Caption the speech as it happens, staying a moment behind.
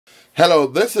Hello,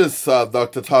 this is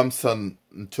Dr. Thompson,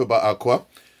 Ntuba Akwo,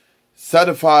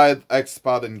 certified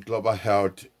expert in global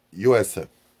health, USA.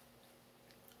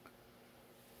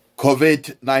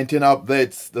 Covid-19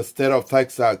 updates the state of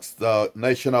Texas, the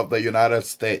nation of the United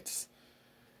States.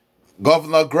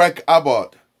 Governor Greg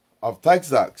Abbott of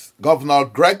Texas,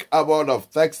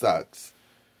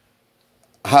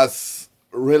 has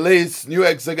released new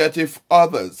executive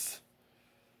orders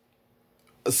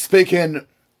speaking.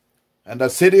 And the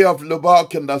city of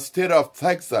Lubbock in the state of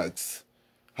Texas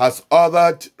has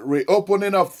ordered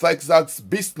reopening of Texas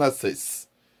businesses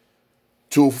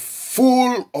to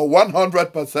full or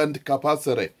 100%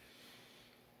 capacity.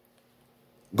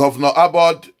 Governor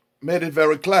Abbott made it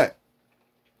very clear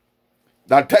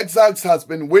that Texas has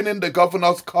been winning the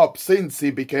Governor's Cup since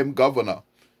he became governor.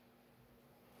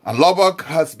 And Lubbock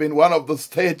has been one of the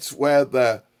states where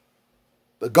the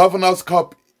Governor's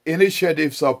Cup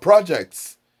initiatives or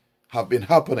projects have been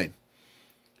happening.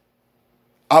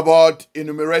 Abbott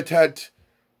enumerated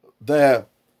the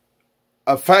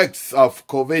effects of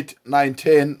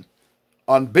COVID-19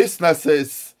 on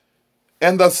businesses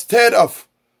in the state of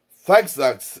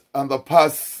Texas in the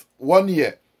past 1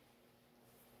 year.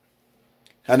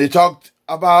 And he talked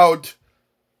about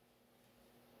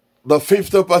the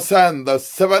 50%, the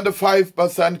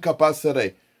 75%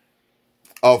 capacity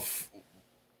of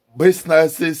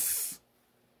businesses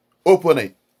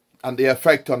opening and the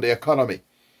effect on the economy.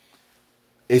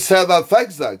 He said that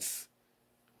Texas,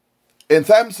 in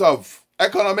terms of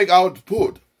economic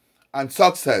output and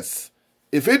success,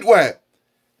 if it were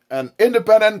an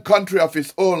independent country of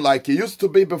its own like it used to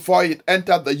be before it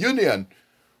entered the Union,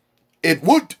 it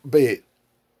would be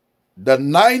the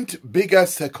 9th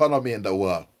biggest economy in the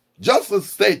world, just a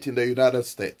state in the United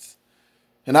States.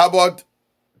 And Abbott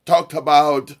talked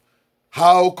about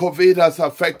how COVID has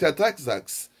affected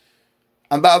Texas,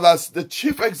 and that as the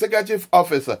chief executive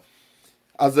officer,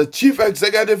 in the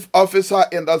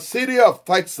city of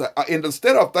Texas, in the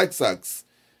state of Texas,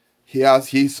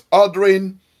 he's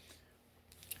ordering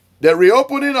the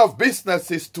reopening of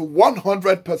businesses to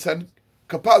 100%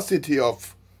 capacity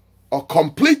of a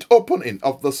complete opening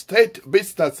of the state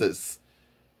businesses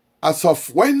as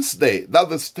of Wednesday,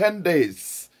 that is 10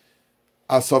 days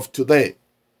as of today,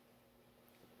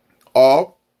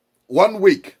 or 1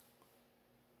 week.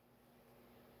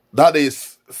 That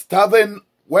is starting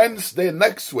Wednesday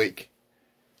next week.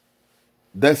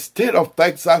 The state of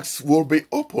Texas will be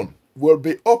open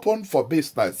for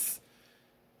business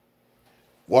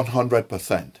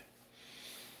 100%.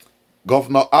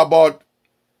 Governor Abbott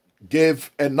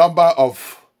gave a number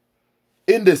of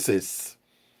indices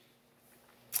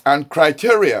and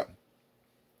criteria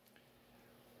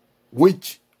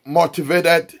which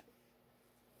motivated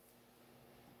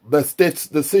the state's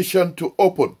decision to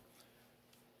open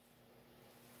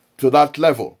to that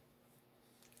level.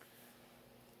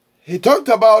 He talked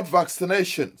about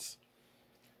vaccinations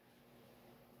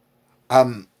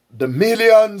and the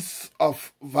millions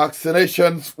of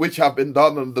vaccinations which have been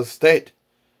done in the state.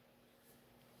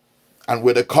 And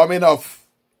with the coming of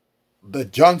the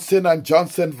Johnson &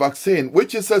 Johnson vaccine,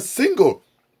 which is a single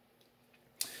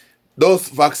dose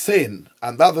vaccine,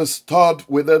 and that is stored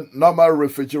within normal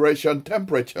refrigeration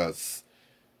temperatures,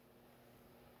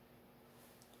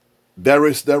 there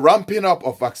is the ramping up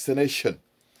of vaccination,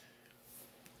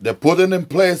 the putting in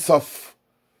place of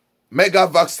mega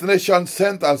vaccination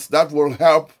centers that will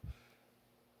help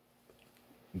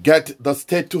get the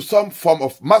state to some form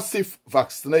of massive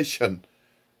vaccination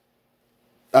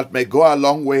that may go a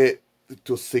long way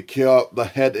to secure the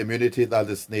herd immunity that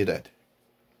is needed.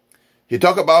 He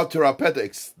talked about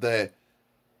therapeutics, the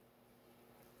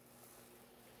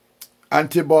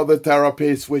antibody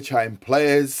therapies which are in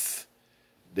place,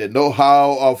 the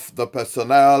know-how of the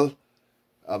personnel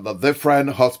and the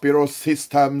different hospital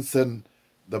systems in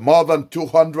the more than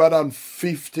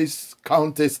 250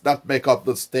 counties that make up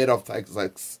the state of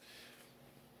Texas.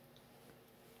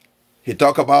 He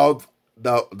talked about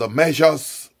the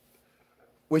measures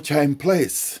which are in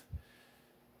place.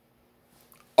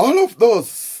 All of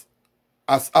those,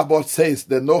 as Abbott says,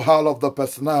 the know-how of the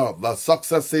personnel, the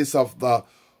successes of the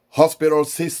hospital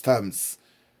systems,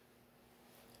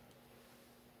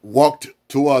 worked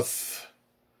towards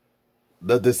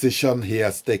the decision he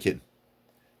has taken.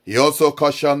 He also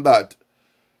cautioned that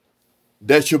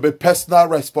there should be personal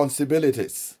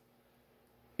responsibilities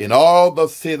in all the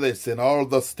cities, in all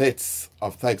the states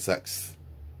of Texas.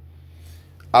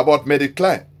 Abbott made it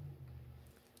clear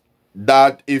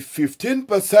that if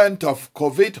 15% of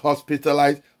COVID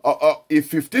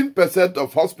if 15%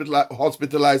 of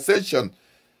hospitalization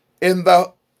in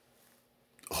the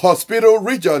hospital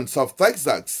regions of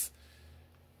Texas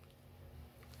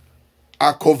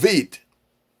are COVID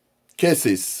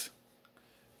cases,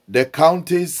 the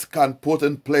counties can put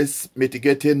in place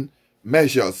mitigating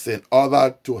measures in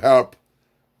order to help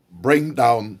bring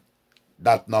down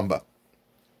that number.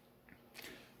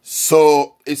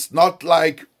 So it's not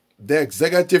like the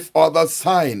executive orders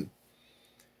signed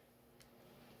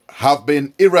have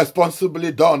been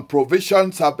irresponsibly done.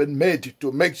 Provisions have been made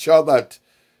to make sure that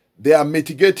there are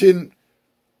mitigating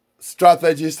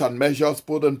strategies and measures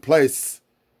put in place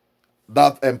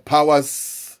that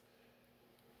empowers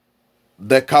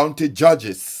the county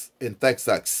judges in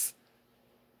Texas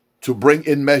to bring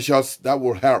in measures that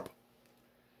will help.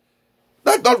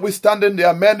 That notwithstanding, there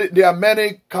are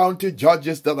many county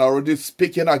judges that are already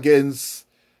speaking against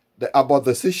the Abbott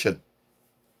decision.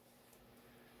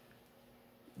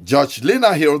 Judge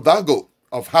Lina Hidalgo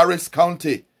of Harris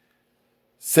County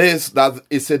says that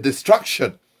it's a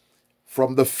distraction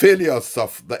from the failures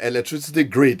of the electricity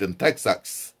grid in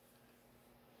Texas.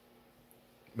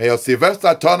 Mayor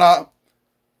Sylvester Turner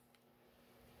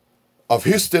of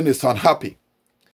Houston is unhappy